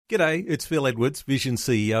G'day, it's Phil Edwards, Vision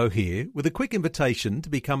CEO here, with a quick invitation to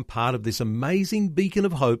become part of this amazing beacon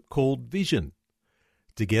of hope called Vision.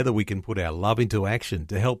 Together we can put our love into action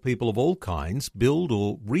to help people of all kinds build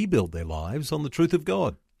or rebuild their lives on the truth of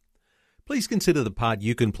God. Please consider the part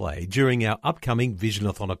you can play during our upcoming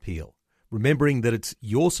Visionathon appeal, remembering that it's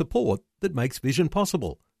your support that makes Vision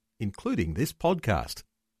possible, including this podcast.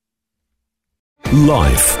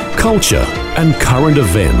 Life, culture, and current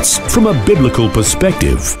events from a biblical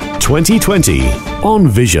perspective. 2020 on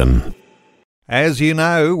Vision. As you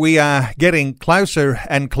know, we are getting closer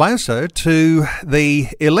and closer to the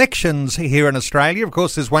elections here in Australia. Of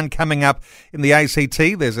course, there's one coming up in the ACT.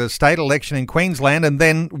 There's a state election in Queensland, and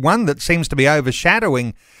then one that seems to be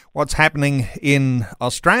overshadowing what's happening in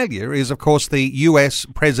Australia is, of course, the US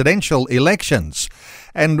presidential elections.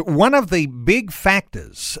 And one of the big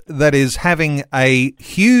factors that is having a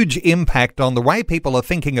huge impact on the way people are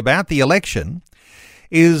thinking about the election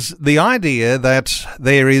is the idea that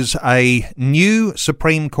there is a new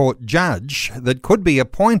Supreme Court judge that could be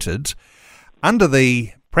appointed under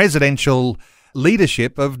the presidential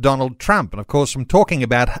leadership of Donald Trump. And of course, I'm talking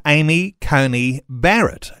about Amy Coney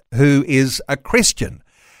Barrett, who is a Christian.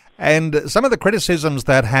 And some of the criticisms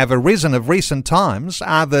that have arisen of recent times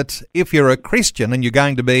are that if you're a Christian and you're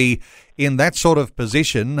going to be in that sort of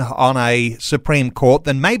position on a Supreme Court,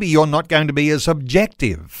 then maybe you're not going to be as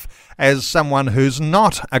objective as someone who's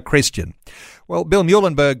not a Christian. Well, Bill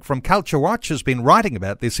Muehlenberg from Culture Watch has been writing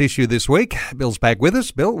about this issue this week. Bill's back with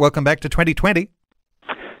us. Bill, welcome back to 2020.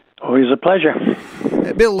 Always a pleasure.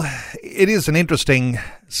 Bill, it is an interesting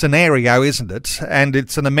scenario, isn't it? And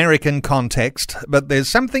it's an American context, but there's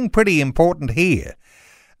something pretty important here.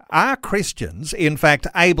 Are Christians, in fact,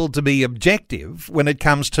 able to be objective when it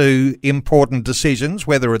comes to important decisions,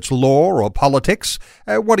 whether it's law or politics?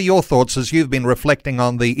 What are your thoughts as you've been reflecting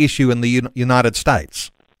on the issue in the United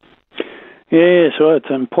States? Yes, well, it's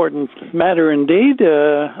an important matter indeed.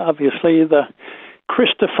 Obviously, the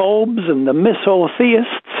Christophobes and the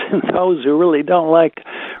misotheists, and those who really don't like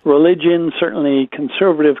religion, certainly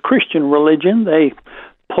conservative Christian religion, they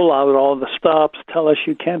pull out all the stops, tell us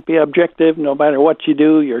you can't be objective no matter what you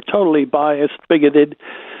do, you're totally biased, bigoted.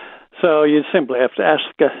 So you simply have to ask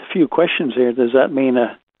a few questions here. Does that mean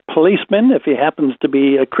a policeman, if he happens to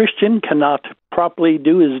be a Christian, cannot properly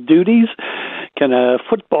do his duties? Can a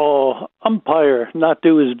football umpire not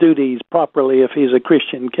do his duties properly if he's a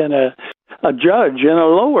Christian? Can a judge in a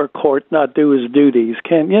lower court not do his duties?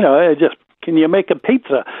 Can you make a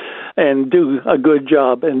pizza and do a good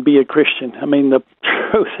job and be a Christian? I mean, the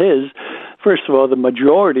truth is, first of all, the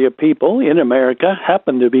majority of people in America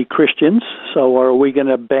happen to be Christians. So are we going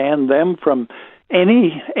to ban them from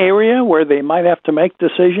any area where they might have to make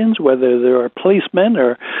decisions, whether they're a policeman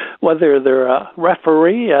or whether they're a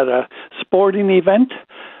referee at a sporting event?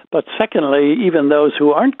 But secondly, even those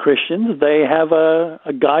who aren't Christians, they have a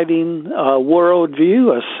guiding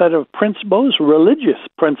worldview, a set of principles, religious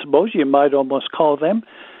principles, you might almost call them,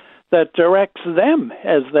 that directs them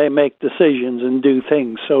as they make decisions and do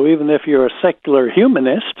things. So even if you're a secular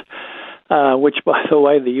humanist, which, by the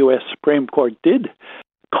way, the U.S. Supreme Court did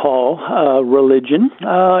call religion,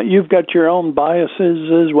 you've got your own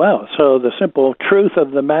biases as well. So the simple truth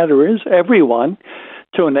of the matter is everyone,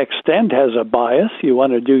 to an extent, has a bias. You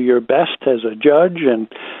want to do your best as a judge and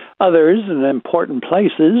others in important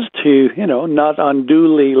places to, not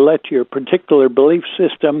unduly let your particular belief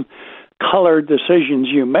system color decisions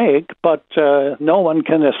you make, but no one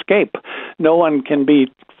can escape. No one can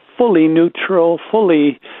be fully neutral,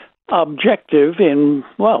 fully objective in,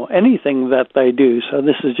 anything that they do. So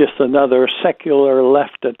this is just another secular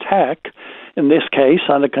left attack, in this case,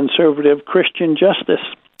 on a conservative Christian justice.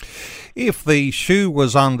 If the shoe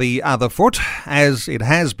was on the other foot, as it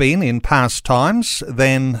has been in past times,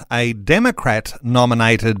 then a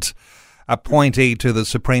Democrat-nominated appointee to the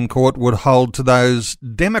Supreme Court would hold to those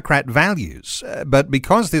Democrat values. But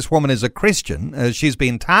because this woman is a Christian, she's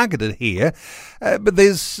been targeted here. But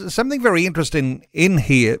there's something very interesting in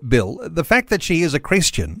here, Bill. The fact that she is a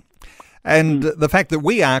Christian and the fact that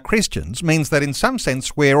we are Christians means that in some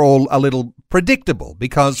sense we're all a little predictable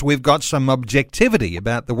because we've got some objectivity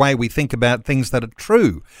about the way we think about things that are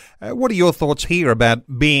true. What are your thoughts here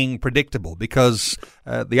about being predictable? Because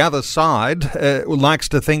the other side likes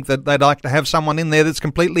to think that they'd like to have someone in there that's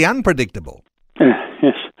completely unpredictable.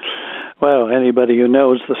 Yes. Well, anybody who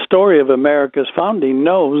knows the story of America's founding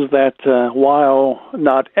knows that while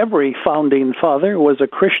not every founding father was a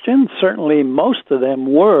Christian, certainly most of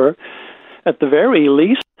them were, at the very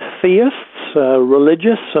least, theists,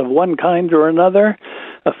 religious of one kind or another,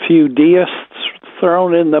 a few deists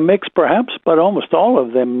thrown in the mix perhaps, but almost all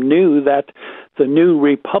of them knew that the new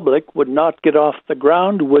republic would not get off the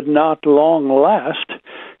ground, would not long last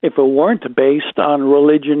if it weren't based on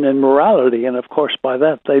religion and morality. And of course, by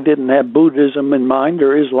that, they didn't have Buddhism in mind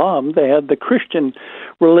or Islam. They had the Christian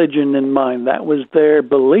religion in mind. That was their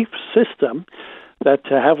belief system, that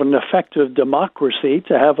to have an effective democracy,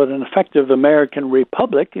 to have an effective American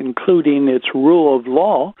republic, including its rule of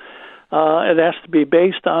law, it has to be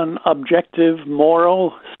based on objective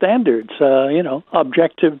moral standards,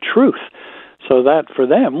 objective truth. So that for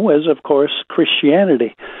them was, of course,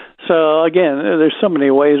 Christianity. So again, there's so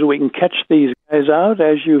many ways we can catch these guys out,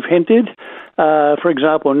 as you've hinted. For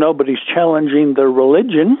example, nobody's challenging the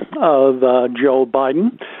religion of Joe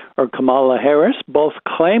Biden or Kamala Harris, both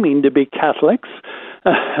claiming to be Catholics.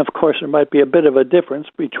 Of course, there might be a bit of a difference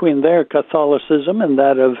between their Catholicism and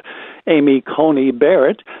that of Amy Coney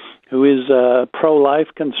Barrett, who is pro-life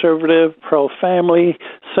conservative, pro-family,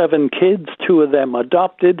 7 kids, 2 of them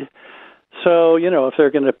adopted. So, if they're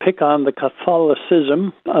going to pick on the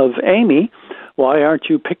Catholicism of Amy, why aren't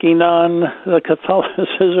you picking on the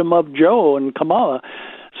Catholicism of Joe and Kamala?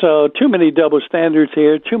 So too many double standards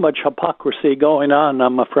here, too much hypocrisy going on,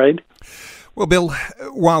 I'm afraid. Well, Bill,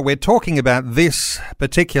 while we're talking about this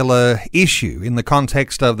particular issue in the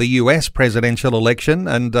context of the US presidential election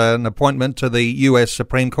and an appointment to the US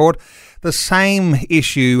Supreme Court, the same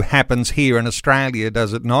issue happens here in Australia,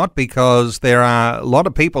 does it not? Because there are a lot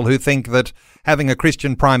of people who think that having a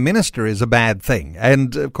Christian Prime Minister is a bad thing.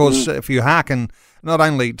 And, of course, if you hearken not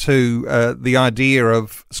only to the idea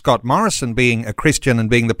of Scott Morrison being a Christian and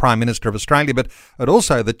being the Prime Minister of Australia, but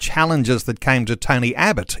also the challenges that came to Tony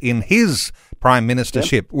Abbott in his Prime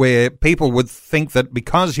Ministership, where people would think that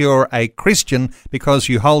because you're a Christian, because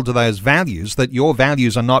you hold to those values, that your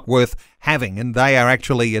values are not worth having, and they are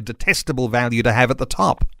actually a detestable value to have at the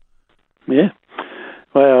top. Yeah.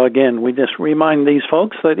 Well, again, we just remind these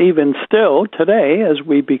folks that even still today, as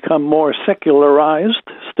we become more secularized,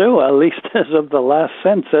 still, at least as of the last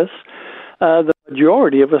census, the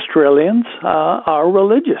majority of Australians are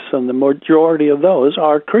religious, and the majority of those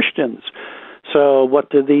are Christians. So what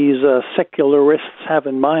do these secularists have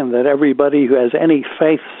in mind? That everybody who has any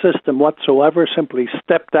faith system whatsoever simply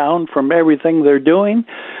step down from everything they're doing,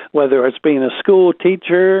 whether it's being a school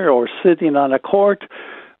teacher or sitting on a court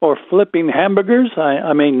or flipping hamburgers?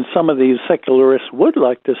 I mean, some of these secularists would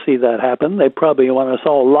like to see that happen. They probably want us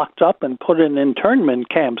all locked up and put in internment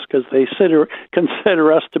camps because they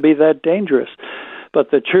consider us to be that dangerous.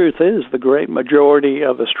 But the truth is the great majority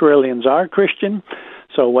of Australians are Christian.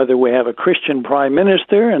 So whether we have a Christian Prime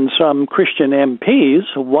Minister and some Christian MPs,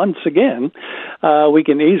 once again, we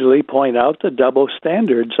can easily point out the double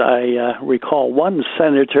standards. I recall one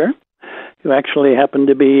senator who actually happened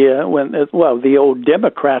to be, the old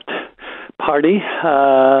Democrat Party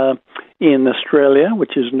in Australia,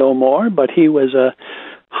 which is no more, but he was a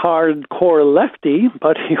hardcore lefty,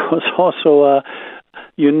 but he was also a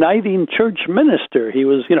uniting church minister. He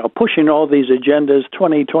was, pushing all these agendas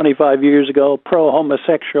 20, 25 years ago,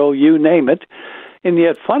 pro-homosexual, you name it. And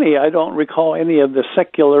yet, funny, I don't recall any of the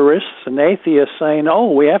secularists and atheists saying,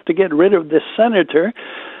 we have to get rid of this senator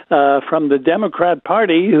from the Democrat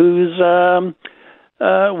Party who's,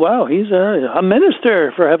 he's a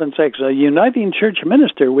minister, for heaven's sakes, a uniting church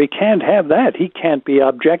minister. We can't have that. He can't be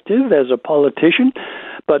objective as a politician.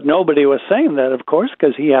 But nobody was saying that, of course,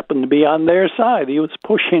 because he happened to be on their side. He was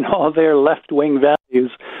pushing all their left-wing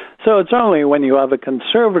values. So it's only when you have a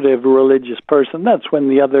conservative religious person, that's when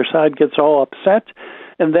the other side gets all upset.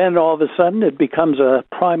 And then all of a sudden it becomes a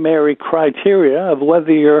primary criteria of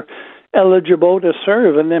whether you're eligible to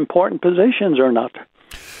serve in important positions or not.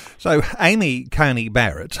 So Amy Coney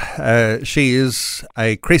Barrett, she is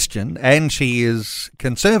a Christian and she is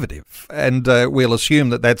conservative, and we'll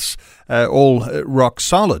assume that that's all rock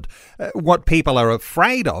solid. What people are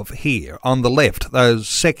afraid of here on the left, those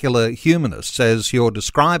secular humanists as you're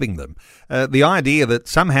describing them, the idea that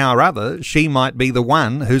somehow or other she might be the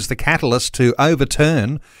one who's the catalyst to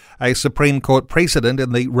overturn a Supreme Court precedent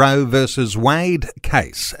in the Roe versus Wade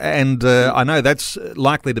case. And I know that's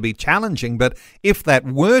likely to be challenging, but if that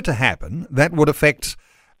were to happen, that would affect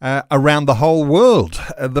around the whole world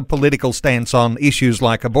the political stance on issues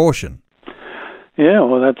like abortion. Yeah,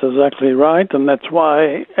 well, that's exactly right. And that's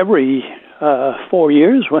why every 4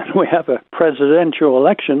 years when we have a presidential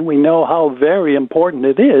election, we know how very important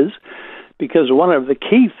it is, because one of the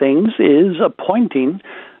key things is appointing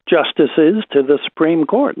justices to the Supreme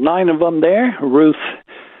Court. 9 of them there. Ruth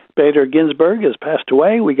Bader Ginsburg has passed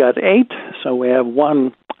away. We got 8, so we have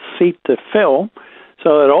 1 seat to fill.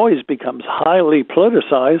 So it always becomes highly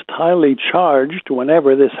politicized, highly charged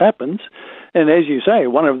whenever this happens. And as you say,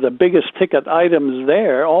 one of the biggest ticket items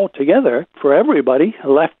there altogether for everybody,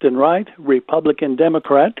 left and right, Republican,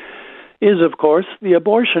 Democrat, is, of course, the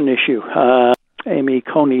abortion issue. Amy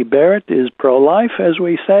Coney Barrett is pro-life, as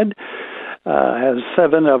we said, has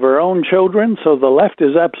 7 of her own children, so the left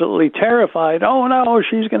is absolutely terrified. Oh, no,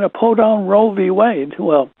 she's going to pull down Roe v. Wade.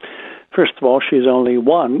 Well, first of all, she's only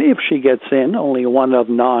one. If she gets in, only one of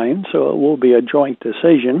 9, so it will be a joint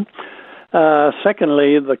decision.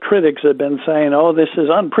 Secondly, the critics have been saying, oh, this is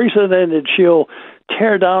unprecedented. She'll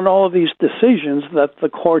tear down all of these decisions that the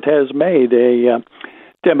court has made. A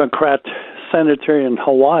Democrat senator in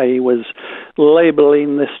Hawaii was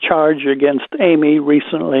labeling this charge against Amy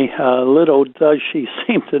recently. Little does she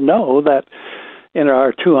seem to know that in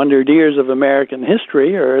our 200 years of American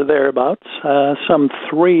history, or thereabouts, some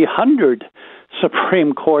 300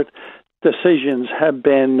 Supreme Court decisions have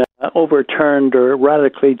been overturned or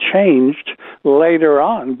radically changed later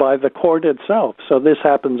on by the court itself. So this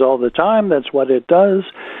happens all the time. That's what it does.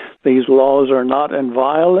 These laws are not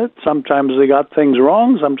inviolate. Sometimes they got things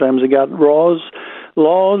wrong. Sometimes they got laws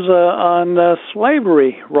on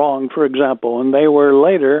slavery wrong, for example, and they were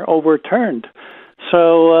later overturned.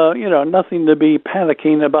 So, nothing to be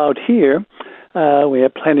panicking about here. We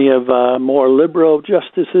have plenty of more liberal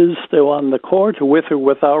justices still on the court, with or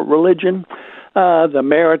without religion. The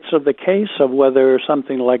merits of the case of whether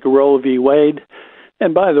something like Roe v. Wade,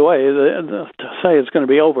 and by the way, to say it's going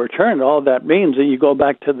to be overturned, all that means that you go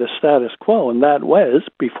back to the status quo, and that was,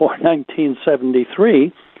 before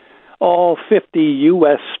 1973, all 50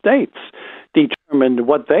 U.S. states determined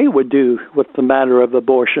what they would do with the matter of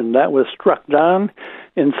abortion. That was struck down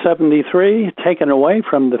in 73, taken away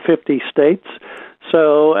from the 50 states.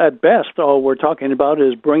 So at best, all we're talking about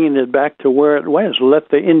is bringing it back to where it was. Let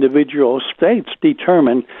the individual states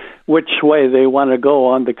determine which way they want to go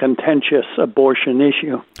on the contentious abortion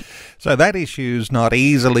issue. So that issue's not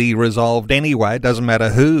easily resolved anyway. It doesn't matter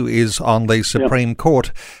who is on the Supreme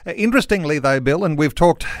Court. Interestingly, though, Bill, and we've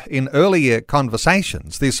talked in earlier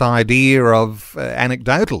conversations, this idea of,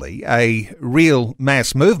 anecdotally, a real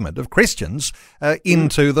mass movement of Christians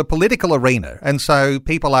into the political arena. And so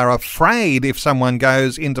people are afraid if someone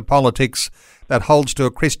goes into politics that holds to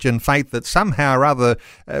a Christian faith that somehow or other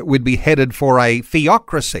would be headed for a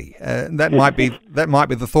theocracy. That might be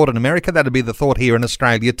the thought in America. That'd be the thought here in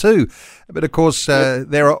Australia too. But of course,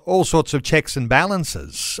 there are all sorts of checks and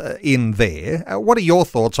balances in there. What are your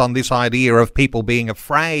thoughts on this idea of people being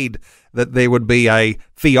afraid that there would be a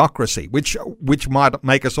theocracy, which might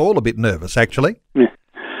make us all a bit nervous, actually?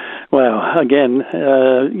 Well, again,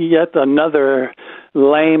 yet another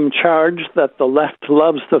lame charge that the left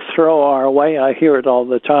loves to throw our way. I hear it all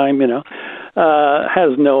the time,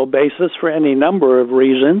 has no basis for any number of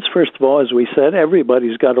reasons. First of all, as we said,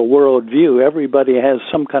 everybody's got a worldview. Everybody has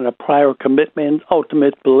some kind of prior commitment,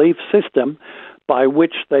 ultimate belief system by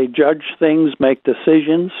which they judge things, make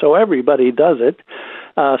decisions, so everybody does it.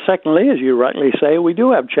 Secondly, as you rightly say, we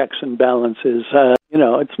do have checks and balances.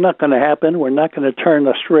 It's not going to happen. We're not going to turn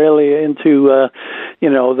Australia into,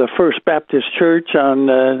 the First Baptist Church on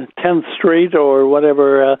 10th Street or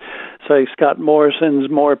whatever, say, Scott Morrison's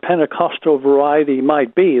more Pentecostal variety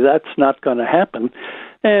might be. That's not going to happen.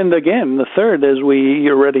 And again, the third, as we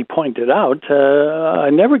already pointed out,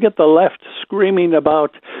 I never get the left screaming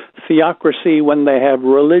about theocracy when they have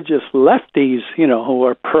religious lefties, who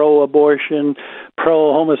are pro-abortion,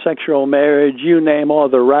 pro-homosexual marriage, you name all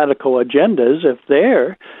the radical agendas. If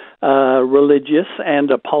they're religious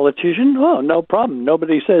and a politician, no problem.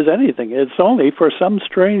 Nobody says anything. It's only for some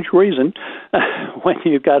strange reason when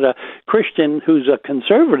you've got a Christian who's a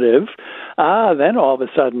conservative, then all of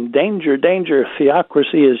a sudden, danger,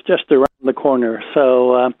 theocracy is just around the corner.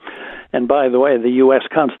 So, and by the way, the U.S.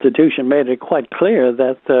 Constitution made it quite clear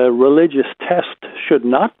that the religious test should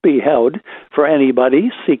not be held for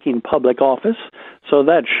anybody seeking public office. So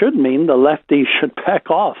that should mean the lefties should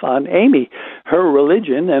back off on Amy. Her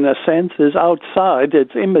religion, in a sense, is outside.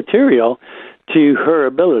 It's immaterial to her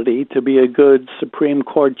ability to be a good Supreme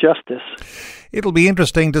Court justice. It'll be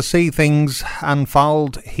interesting to see things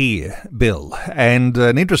unfold here, Bill, and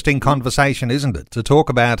an interesting conversation, isn't it, to talk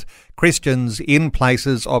about Christians in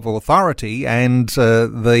places of authority and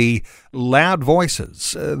the loud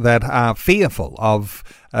voices that are fearful of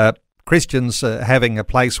Christians having a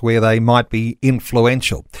place where they might be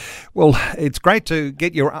influential. Well, it's great to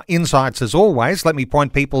get your insights as always. Let me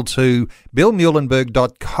point people to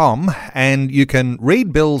billmuehlenberg.com, and you can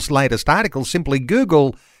read Bill's latest article. Simply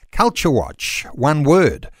Google Culture Watch, one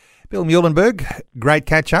word. Bill Muehlenberg, great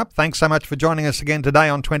catch up. Thanks so much for joining us again today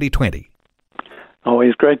on 2020.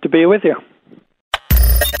 Always great to be with you.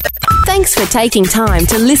 Thanks for taking time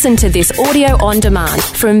to listen to this audio on demand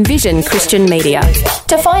from Vision Christian Media.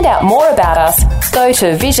 To find out more about us, go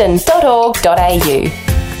to vision.org.au.